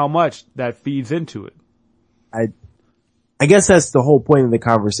don't know how much that feeds into it. I guess that's the whole point of the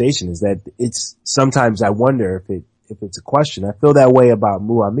conversation, is that it's sometimes I wonder if it's a question. I feel that way about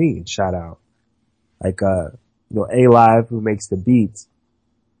Muamin, shout out. Like, A-Live, who makes the beats.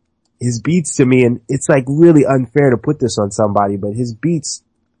 His beats to me, and it's like really unfair to put this on somebody, but his beats,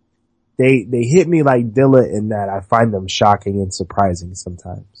 they hit me like Dilla in that I find them shocking and surprising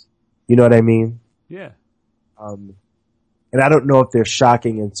sometimes. You know what I mean? Yeah. And I don't know if they're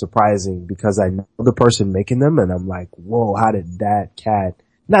shocking and surprising because I know the person making them and I'm like, whoa, how did that cat,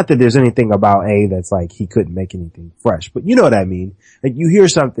 not that there's anything about A that's like he couldn't make anything fresh, but you know what I mean? Like you hear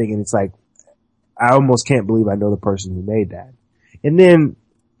something and it's like, I almost can't believe I know the person who made that. And then,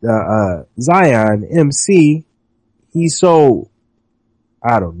 Zion, MC, he's so,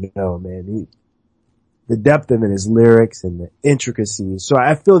 I don't know, man. The depth of it, his lyrics and the intricacies. So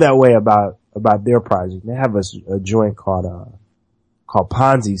I feel that way about their project. They have a joint called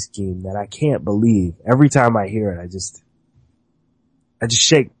Ponzi Scheme that I can't believe. Every time I hear it, I just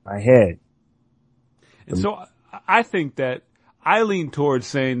shake my head. And so I think that I lean towards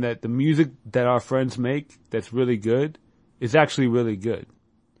saying that the music that our friends make that's really good is actually really good.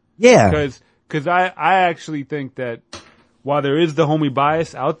 Yeah. Cause I actually think that while there is the homie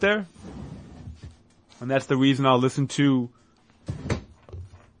bias out there, and that's the reason I'll listen to,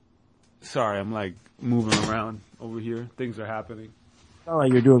 sorry, I'm like moving around over here. Things are happening. Sound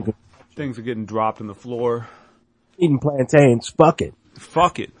like you're doing good. Things are getting dropped on the floor. Eating plantains. Fuck it.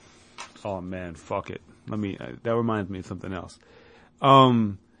 Fuck it. Oh man, fuck it. That reminds me of something else.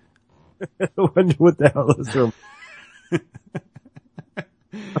 What the hell is there?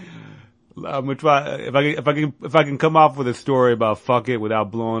 I'm gonna try, if I can come off with a story about fuck it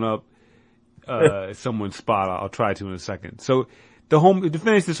without blowing up, someone's spot, I'll try to in a second. So to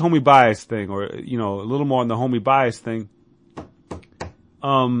finish this homie bias thing, or, a little more on the homie bias thing,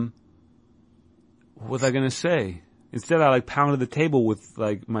 what was I gonna say? Instead I like pounded the table with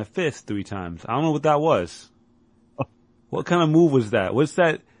like my fist 3 times. I don't know what that was. What kind of move was that? What's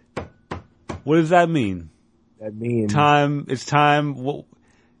that? What does that mean? That means time. It's time. What,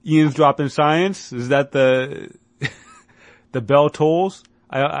 Ian's dropping science? Is that the bell tolls?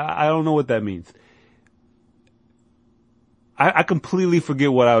 I don't know what that means. I completely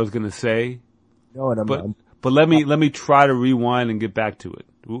forget what I was gonna say. No, but let me try to rewind and get back to it.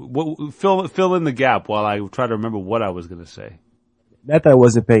 Fill in the gap while I try to remember what I was gonna say. Not that I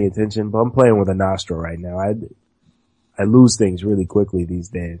wasn't paying attention, but I'm playing with a nostril right now. I lose things really quickly these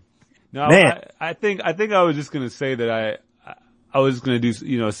days. No, man. I think I was just gonna say that I was gonna do,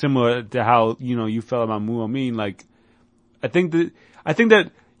 similar to how, you felt about Muamin. Like, I think that,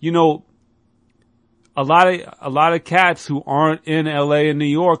 a lot of cats who aren't in LA and New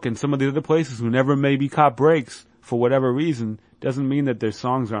York and some of the other places who never maybe caught breaks for whatever reason doesn't mean that their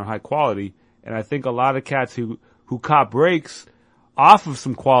songs aren't high quality. And I think a lot of cats who caught breaks off of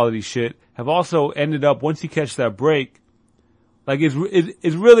some quality shit have also ended up, once you catch that break, like is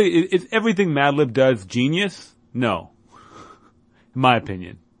everything Madlib does genius? No. In my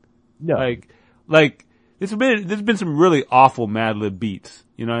opinion. No. Like there's been some really awful Madlib beats,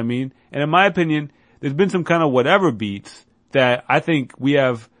 you know what I mean? And in my opinion, there's been some kind of whatever beats that I think we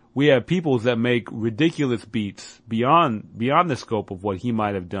have peoples that make ridiculous beats beyond the scope of what he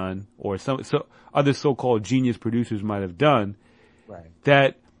might have done, or other so-called genius producers might have done. Right.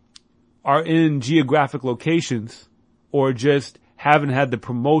 That are in geographic locations or just haven't had the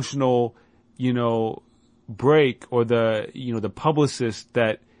promotional, break, or the publicists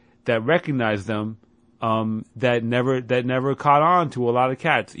that recognize them, that never caught on to a lot of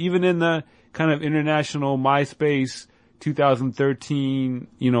cats, even in the kind of international MySpace 2013,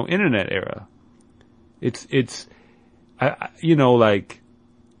 internet era. It's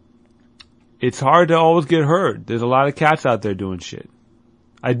hard to always get heard. There's a lot of cats out there doing shit.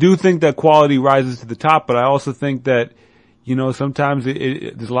 I do think that quality rises to the top, but I also think that, you know, sometimes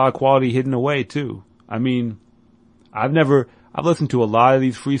there's a lot of quality hidden away too. I mean, I've listened to a lot of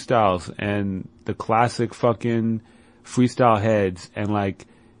these freestyles and the classic fucking freestyle heads and like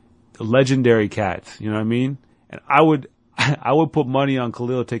legendary cats, you know what I mean? And I would put money on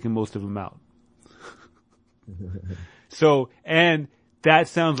Khalil taking most of them out. So, and that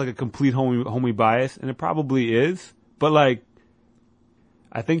sounds like a complete homie bias, and it probably is, but like,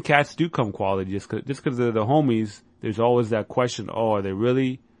 I think cats do come quality just cause they're the homies. There's always that question, oh, are they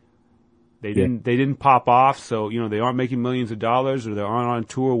really? They didn't pop off, so, you know, they aren't making millions of dollars, or they aren't on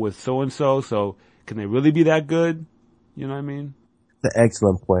tour with so-and-so, so can they really be that good? You know what I mean? That's an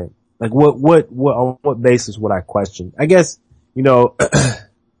excellent point. Like, on what basis would I question? I guess, you know,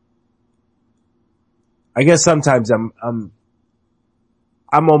 I guess sometimes I'm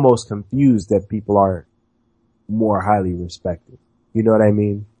almost confused that people aren't more highly respected. You know what I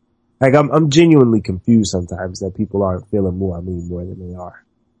mean? Like, I'm genuinely confused sometimes that people aren't feeling Muameen more than they are.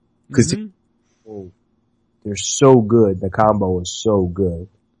 Cause they're so good. The combo is so good.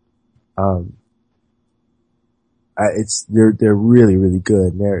 They're really, really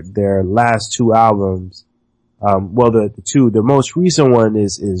good. Their last two albums, the most recent one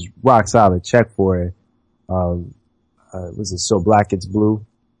is rock solid. Check for it. Was it So Black It's Blue?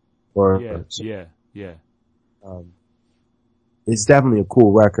 Yeah. It's definitely a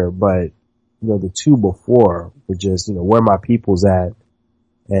cool record, but, you know, the two before were just, you know, Where My People's At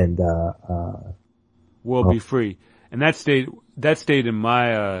and, We'll Be Free. And that stayed in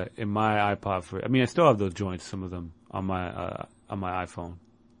my iPod I mean, I still have those joints, some of them on my iPhone.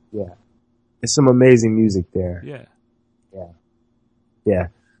 Yeah. There's some amazing music there. Yeah.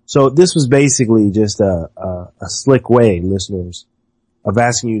 So this was basically just a slick way, listeners, of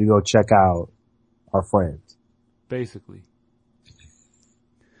asking you to go check out our friends. Basically.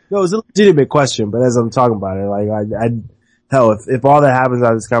 No, it was a legitimate question, but as I'm talking about it, like, hell, if all that happens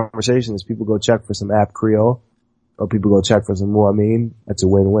out of this conversation is people go check for some App Creole, or people go check for some Muameen, that's a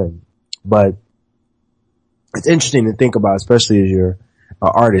win-win. But it's interesting to think about, especially as you're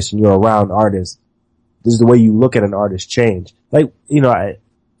an artist and you're around artists. This is the way you look at an artist change. Like, you know, I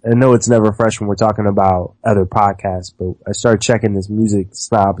know it's never fresh when we're talking about other podcasts, but I started checking this Music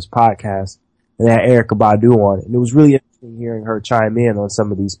Snobs podcast, and they had Erykah Badu on it. And it was really interesting hearing her chime in on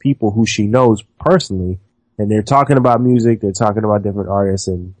some of these people who she knows personally. And they're talking about music, they're talking about different artists,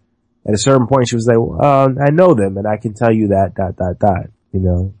 and at a certain point she was like, well, I know them, and I can tell you that, ... You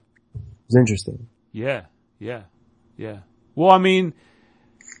know? It was interesting. Yeah. Well, I mean,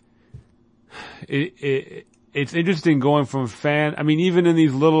 it's interesting going from fan, I mean, even in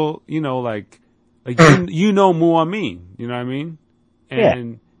these little, you know, like you know Muameen, you know what I mean?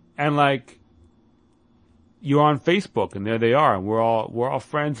 And like, you're on Facebook, and there they are, and we're all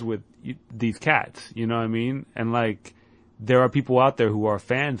friends with these cats, you know what I mean? And like, there are people out there who are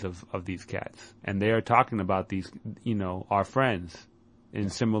fans of these cats, and they are talking about these, you know, our friends in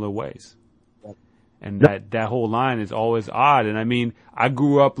similar ways. And that whole line is always odd. And I mean, I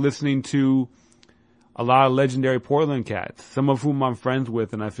grew up listening to a lot of legendary Portland cats, some of whom I'm friends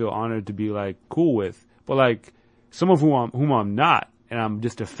with and I feel honored to be like cool with, but like some of whom I'm not, and I'm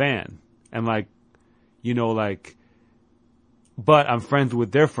just a fan. And like, you know, like, but I'm friends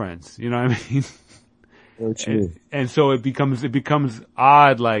with their friends, you know what I mean? And so it becomes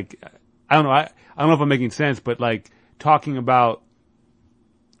odd, like, I don't know if I'm making sense, but like talking about,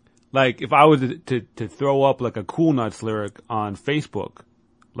 like, if I was to throw up like a Cool Nuts lyric on Facebook,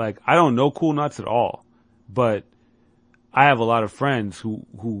 like, I don't know Cool Nuts at all, but I have a lot of friends who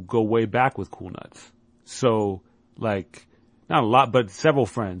go way back with Cool Nuts. So, like, not a lot, but several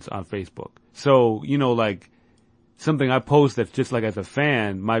friends on Facebook. So, you know, like, something I post that's just like as a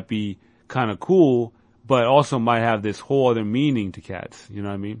fan might be kind of cool, but also might have this whole other meaning to cats. You know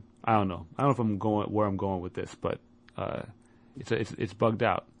what I mean? I don't know if I'm going where I'm going with this, but it's bugged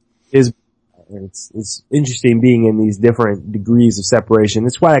out. It's interesting being in these different degrees of separation.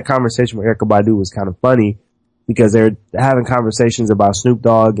 That's why that conversation with Erykah Badu was kind of funny, because they're having conversations about Snoop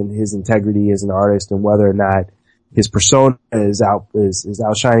Dogg and his integrity as an artist and whether or not his persona is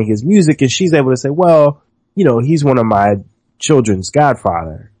outshining his music, and she's able to say, well, you know, he's one of my children's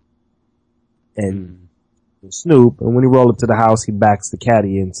godfather. And Snoop, and when he rolled up to the house, he backs the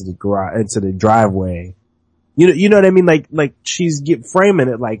caddy into the driveway. You know what I mean? Like she's framing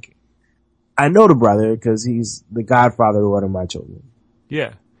it like, I know the brother because he's the godfather of one of my children.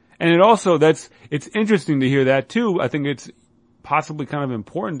 Yeah. And it's interesting to hear that too. I think it's possibly kind of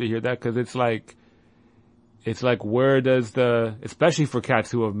important to hear that, because it's like where does especially for cats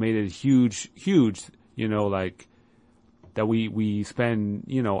who have made it huge, you know, like, that we spend,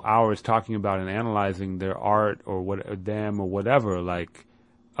 hours talking about and analyzing their art or them or whatever. Like,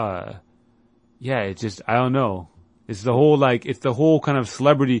 it's just, I don't know. It's the whole kind of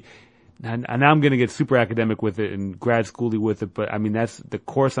celebrity. And I'm going to get super academic with it and grad schooly with it. But I mean, that's the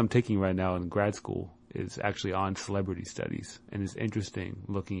course I'm taking right now in grad school is actually on celebrity studies. And it's interesting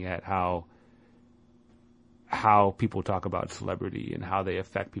looking at how people talk about celebrity and how they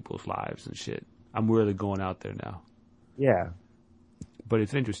affect people's lives and shit. I'm really going out there now. Yeah. But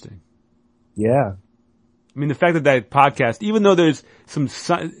it's interesting. Yeah. I mean, the fact that podcast, even though there's some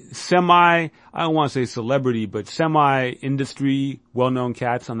I don't want to say celebrity, but semi-industry, well-known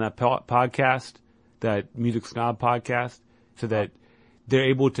cats on that podcast, that Music Snob podcast, so that they're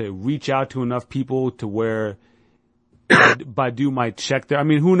able to reach out to enough people to where Badu might check there. I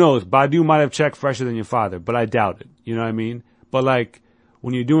mean, who knows? Badu might have checked Fresher Than Your Father, but I doubt it. You know what I mean? But like,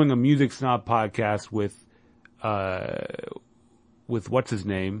 when you're doing a Music Snob podcast with what's his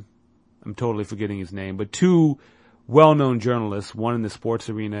name? I'm totally forgetting his name, but two well-known journalists, one in the sports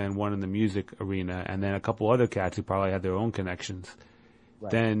arena and one in the music arena, and then a couple other cats who probably have their own connections.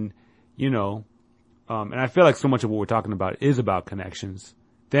 Right. Then, and I feel like so much of what we're talking about is about connections.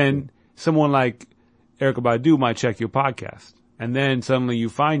 Then someone like Erykah Badu might check your podcast. And then suddenly you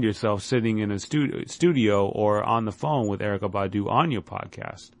find yourself sitting in a studio or on the phone with Erykah Badu on your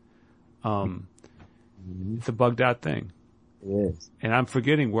podcast. It's a bugged out thing. It is. And I'm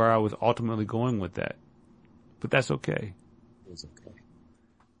forgetting where I was ultimately going with that. But that's okay. It's okay.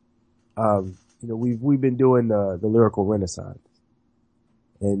 We've been doing the lyrical renaissance.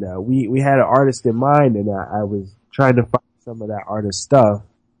 And we had an artist in mind, and I was trying to find some of that artist stuff.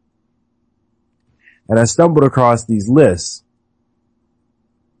 And I stumbled across these lists.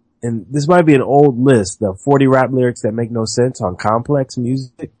 And this might be an old list, the 40 rap lyrics that make no sense on Complex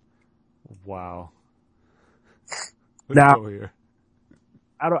Music. Wow. Now,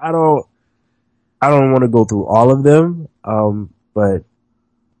 I don't want to go through all of them, but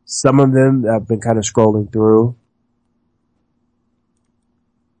some of them I've been kind of scrolling through.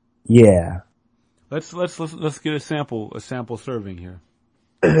 Yeah. Let's get a sample serving here.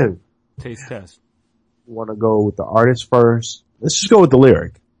 Taste test. You want to go with the artist first? Let's just go with the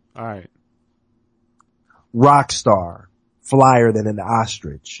lyric. All right. Rock star, flyer than an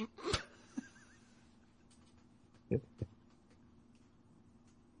ostrich.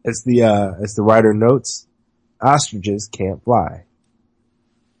 As the writer notes, ostriches can't fly.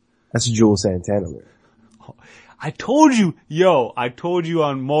 That's a Jules Santana lyric. I told you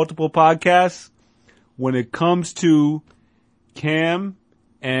on multiple podcasts, when it comes to Cam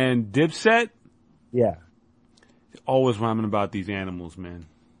and Dipset, yeah, always rhyming about these animals, man.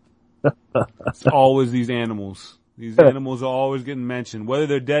 It's always these animals. These animals are always getting mentioned, whether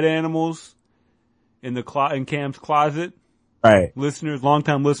they're dead animals in Cam's closet. Right.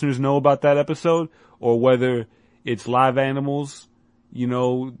 Longtime listeners know about that episode, or whether it's live animals,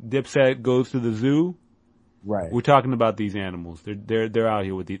 Dipset goes to the zoo. Right. We're talking about these animals. They're out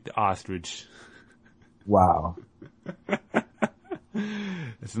here with the ostrich. Wow.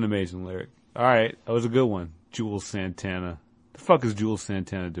 It's an amazing lyric. All right. That was a good one. Jules Santana. The fuck is Jules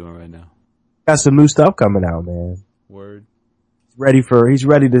Santana doing right now? Got some new stuff coming out, man. Word. He's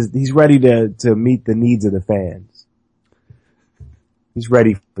ready to meet the needs of the fans. He's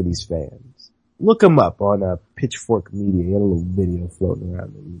ready for these fans. Look him up on Pitchfork Media. He had a little video floating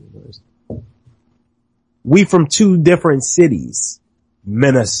around the universe. We from two different cities,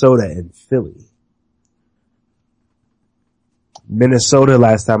 Minnesota and Philly. Minnesota,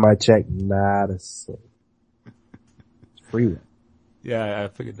 last time I checked, not a city. It's Freeway. Yeah, I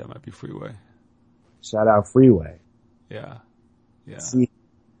figured that might be Freeway. Shout out Freeway. Yeah. Yeah. See,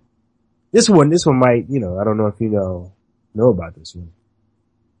 this one might, I don't know if you know about this one.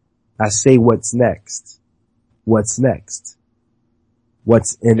 I say what's next. What's next?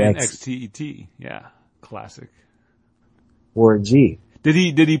 What's in NXTET? Yeah. Classic. Or a G. Did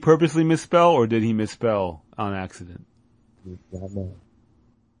he purposely misspell, or did he misspell on accident?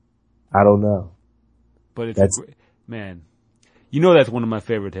 I don't know. But it's man. That's one of my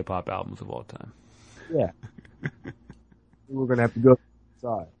favorite hip hop albums of all time. Yeah. We're gonna have to go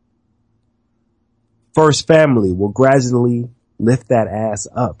inside. First Family will gradually lift that ass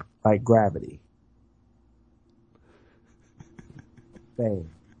up like gravity. Fame.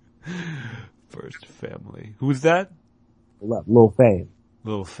 First Family. Who's that? Lil Fame.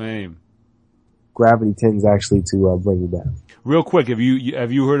 Lil Fame. Gravity tends actually to bring you down. Real quick, have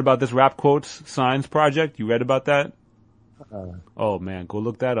you heard about this Rap Quotes Signs project? You read about that? Oh man, go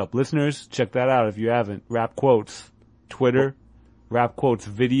look that up. Listeners, check that out if you haven't. Rap Quotes Twitter, Rap Quotes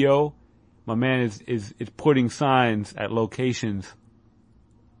video. My man is putting signs at locations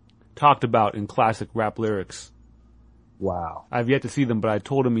talked about in classic rap lyrics. Wow. I've yet to see them, but I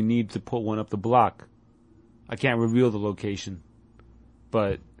told him he needs to put one up the block. I can't reveal the location,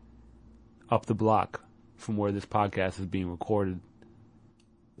 but up the block from where this podcast is being recorded.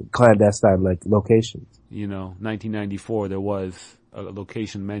 Clandestine, like, locations. 1994, there was a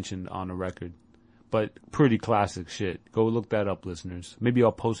location mentioned on a record, but pretty classic shit. Go look that up, listeners. Maybe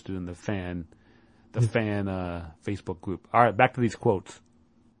I'll post it in the fan Facebook group. All right, back to these quotes.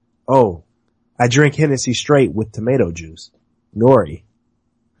 Oh, I drink Hennessy straight with tomato juice. Nori.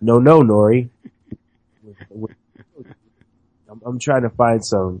 No, Nori. I'm trying to find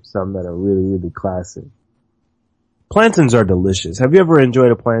some that are really, really classic. Plantains are delicious. Have you ever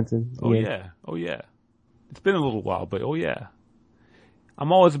enjoyed a plantain? Oh yeah. Oh yeah. It's been a little while, but oh yeah.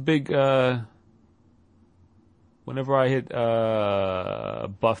 I'm always a big, whenever I hit,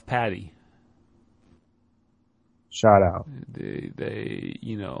 Buff Patty. Shout out.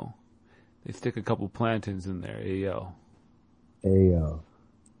 They stick a couple plantains in there. Hey yo.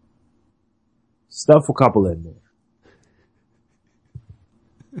 Stuff a couple in there.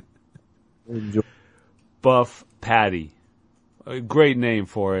 Enjoy. Buff Patty. A great name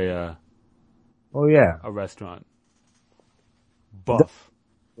for a restaurant. Buff.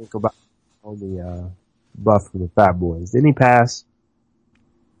 Think about only Buff from the Fat Boys. Didn't he pass?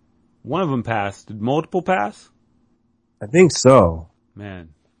 One of them passed. Did multiple pass? I think so. Man.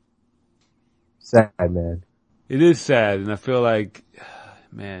 Sad, man. It is sad, and I feel like,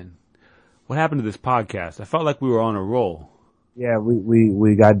 man, what happened to this podcast? I felt like we were on a roll. Yeah,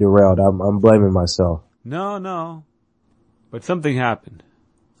 we got derailed. I'm blaming myself. No. But something happened.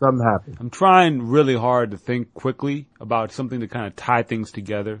 Something happened. I'm trying really hard to think quickly about something to kind of tie things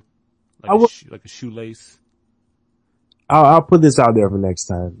together. Like a shoelace. I'll put this out there for next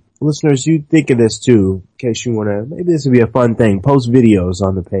time. Listeners, you think of this too, in case you maybe this would be a fun thing. Post videos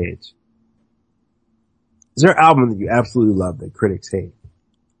on the page. Is there an album that you absolutely love that critics hate?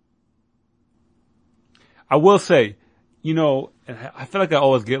 I will say, I feel like I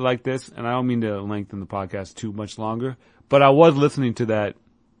always get like this, and I don't mean to lengthen the podcast too much longer, but I was listening to that,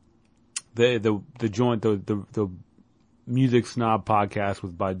 the Music Snob podcast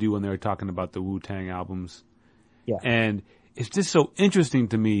with Badu, and they were talking about the Wu-Tang albums. Yeah. And it's just so interesting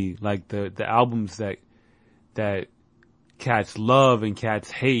to me, like the albums that cats love and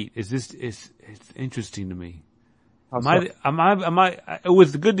cats hate. It's interesting to me. It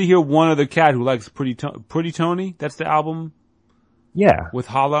was good to hear one other cat who likes Pretty Tony. That's the album. Yeah. With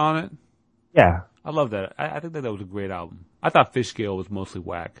Holla on it. Yeah. I love that. I think that was a great album. I thought Fish Scale was mostly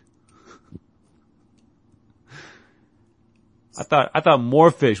whack. I thought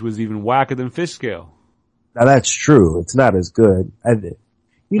More Fish was even whacker than Fish Scale. Now that's true. It's not as good.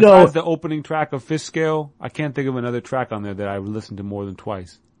 Besides the opening track of Fish Scale, I can't think of another track on there that I've listened to more than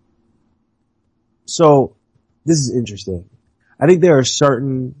twice. So, this is interesting. I think there are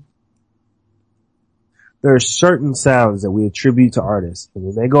certain sounds that we attribute to artists, and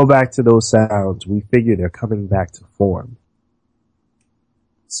when they go back to those sounds, we figure they're coming back to form.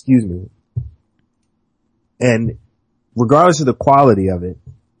 Excuse me. And regardless of the quality of it,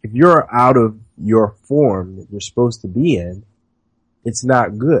 if you're out of your form that you're supposed to be in, it's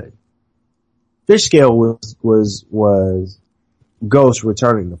not good. Fish Scale was Ghost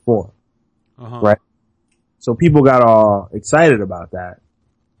returning to form. Uh-huh. Right? So people got all excited about that.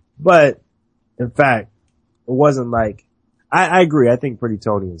 But, in fact, it wasn't like, I agree, I think Pretty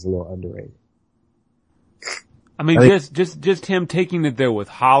Tony is a little underrated. I mean, just him taking it there with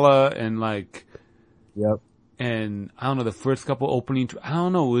Holla and like, yep. And I don't know, the first couple opening, I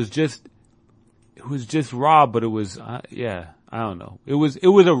don't know, it was just raw, but it was, I don't know. It was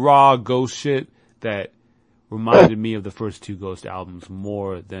a raw Ghost shit that reminded me of the first two Ghost albums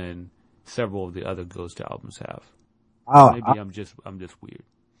more than several of the other Ghost albums have. Maybe I'm just weird.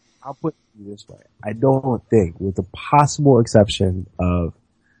 I'll put it this way. I don't think, with the possible exception of,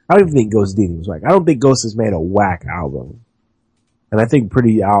 I don't even think Ghost Dini was whack. I don't think Ghost has made a whack album. And I think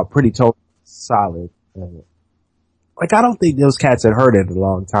Pretty Tony solid. Like, I don't think those cats had heard it in a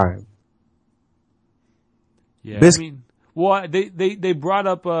long time. Yeah, I mean, well, they brought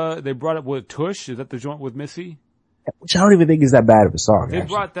up with Tush. Is that the joint with Missy? Which I don't even think is that bad of a song. They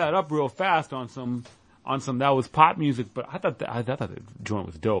brought that up real fast on some that was pop music, but I thought the joint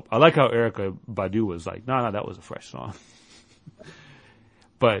was dope. I like how Erykah Badu was like, no, that was a fresh song.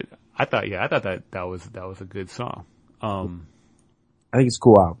 But I thought that was a good song. I think it's a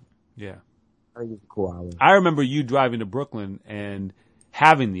cool album. Yeah. I think it's a cool album. I remember you driving to Brooklyn and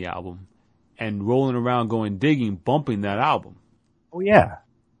having the album and rolling around going digging, bumping that album. Oh yeah.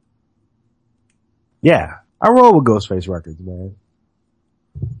 Yeah. I roll with Ghostface records, man.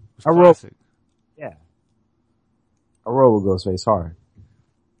 It's I roll, classic. yeah. I roll with Ghostface hard.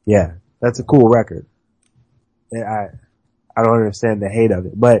 Yeah. That's a cool record. I don't understand the hate of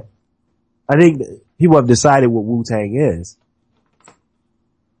it, but I think that people have decided what Wu-Tang is.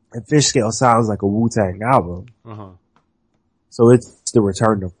 And Fish Scale sounds like a Wu-Tang album. Uh-huh. So it's the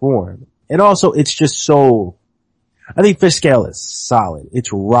return to form. And also it's just so, I think Fish Scale is solid. It's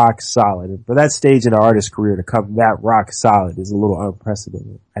rock solid. And for that stage in an artist's career to come that rock solid is a little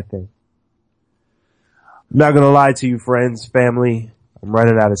unprecedented, I think. I'm not gonna lie to you, friends, family. I'm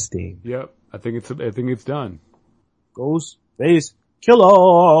running out of steam. Yep. I think it's done. Ghostface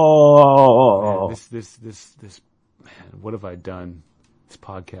Killer. Man, this, man, what have I done? This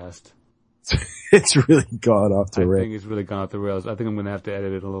podcast. It's really gone off the I rails. think it's really gone off the rails. I think I'm going to have to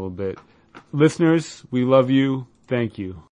edit it a little bit. Listeners, we love you. Thank you.